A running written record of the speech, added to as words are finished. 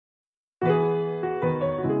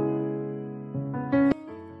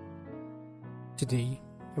Today,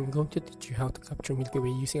 I'm going to teach you how to capture Milky Way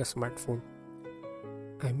using a smartphone.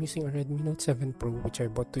 I'm using a Redmi Note 7 Pro which I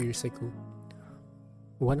bought 2 years ago.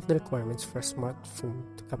 One of the requirements for a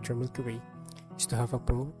smartphone to capture Milky Way is to have a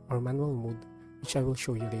Pro or manual mode, which I will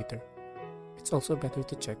show you later. It's also better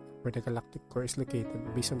to check where the galactic core is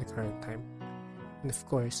located based on the current time. And of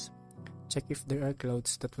course, check if there are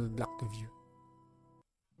clouds that will block the view.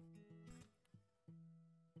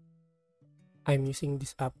 I'm using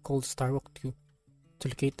this app called Starwalk 2 to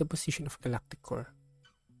locate the position of galactic core.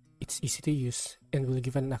 It's easy to use and will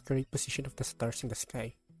give an accurate position of the stars in the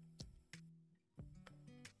sky.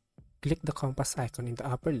 Click the compass icon in the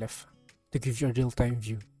upper left to give you a real-time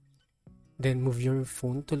view. Then move your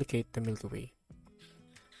phone to locate the Milky Way.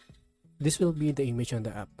 This will be the image on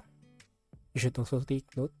the app. You should also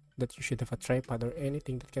take note that you should have a tripod or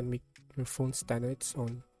anything that can make your phone stand on its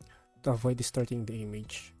own to avoid distorting the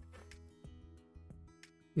image.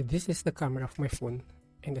 This is the camera of my phone,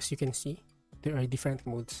 and as you can see, there are different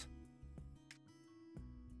modes.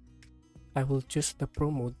 I will choose the Pro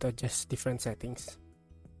mode to adjust different settings.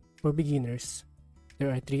 For beginners,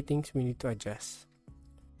 there are 3 things we need to adjust.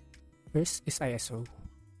 First is ISO.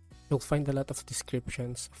 You'll find a lot of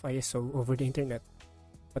descriptions of ISO over the internet,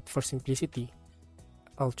 but for simplicity,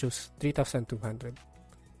 I'll choose 3200.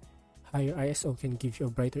 Higher ISO can give you a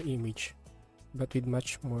brighter image, but with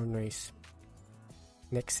much more noise.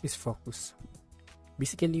 Next is focus.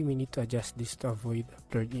 Basically, we need to adjust this to avoid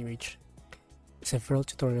blurred image. Several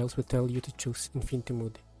tutorials will tell you to choose infinity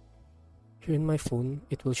mode. Here in my phone,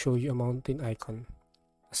 it will show you a mountain icon.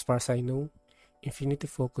 As far as I know, infinity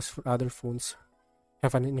focus for other phones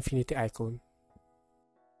have an infinity icon.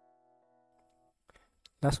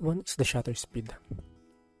 Last one is the shutter speed.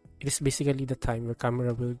 It is basically the time your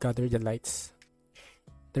camera will gather the lights.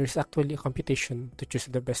 There is actually a competition to choose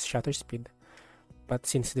the best shutter speed, but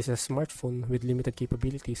since this is a smartphone with limited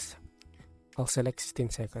capabilities, I'll select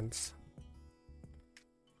 16 seconds.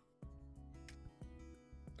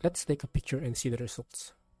 Let's take a picture and see the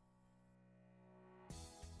results.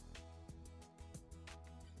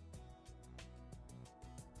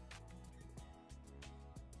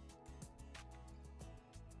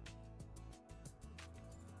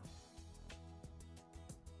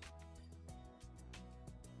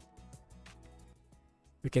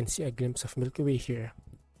 We can see a glimpse of Milky Way here.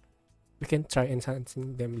 We can try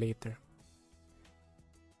enhancing them later.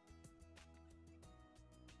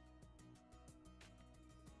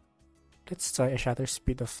 Let's try a shutter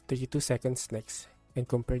speed of 32 seconds next and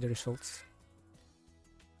compare the results.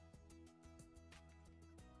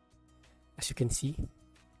 As you can see,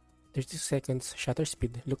 32 seconds shutter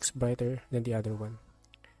speed looks brighter than the other one.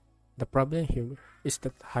 The problem here is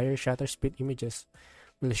that higher shutter speed images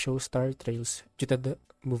will show star trails due to the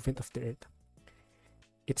movement of the Earth.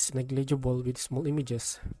 It's negligible with small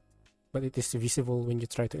images, but it is visible when you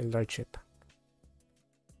try to enlarge it.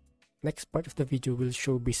 Next part of the video will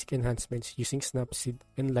show basic enhancements using Snapseed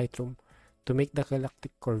and Lightroom to make the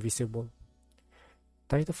galactic core visible.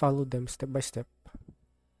 Try to follow them step by step.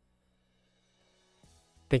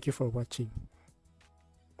 Thank you for watching.